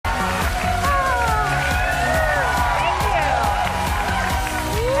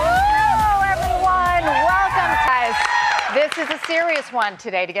serious one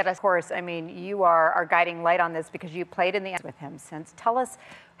today to get us. Of course, I mean, you are our guiding light on this because you played in the with him since. Tell us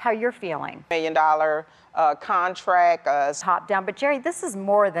how you're feeling. $1 million contract. Top down, but Jerry, this is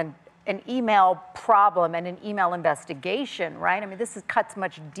more than an email problem and an email investigation, right? I mean, cuts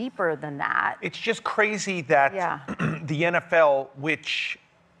much deeper than that. It's just crazy that the NFL, which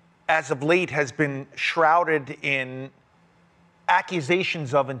as of late has been shrouded in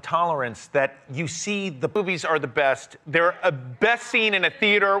accusations of intolerance, that you see the movies are the best. They're a best scene in a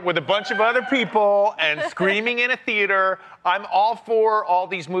theater with a bunch of other people and screaming in a theater. I'm all for all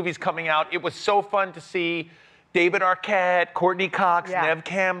these movies coming out. It was so fun to see David Arquette, Courtney Cox, Neve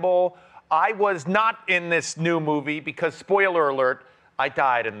Campbell. I was not in this new movie because, spoiler alert, I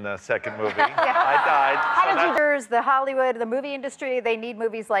died in the second movie. I died. How did you, the Hollywood, the movie industry, they need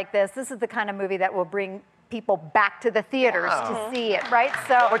movies like this. This is the kind of movie that will bring people back to the theaters to see it, right?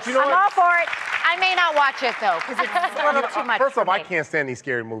 So but you know I'm all for it. I may not watch it though, because it's a little too much. First off, I can't stand these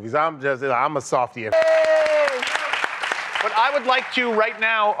scary movies. I'm a softie. But I would like to right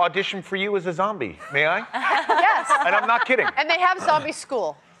now audition for you as a zombie. May I? Yes. And I'm not kidding. And they have zombie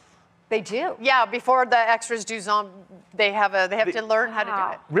school. They do. Yeah, before the extras do zombie, they have to learn how to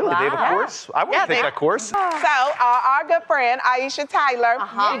do it. Really? They have a course? I wouldn't take that course. So our good friend Aisha Tyler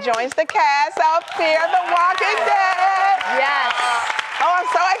joins the cast of Fear the Walking Dead. Yes. Oh, I'm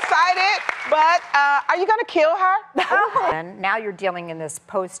so excited. But are you gonna kill her? And now you're dealing in this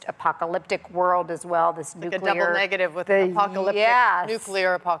post-apocalyptic world as well. This Like nuclear. a double negative with apocalyptic,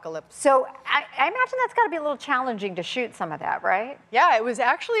 nuclear apocalypse. So I imagine that's got to be a little challenging to shoot some of that, right? Yeah, it was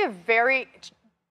actually a very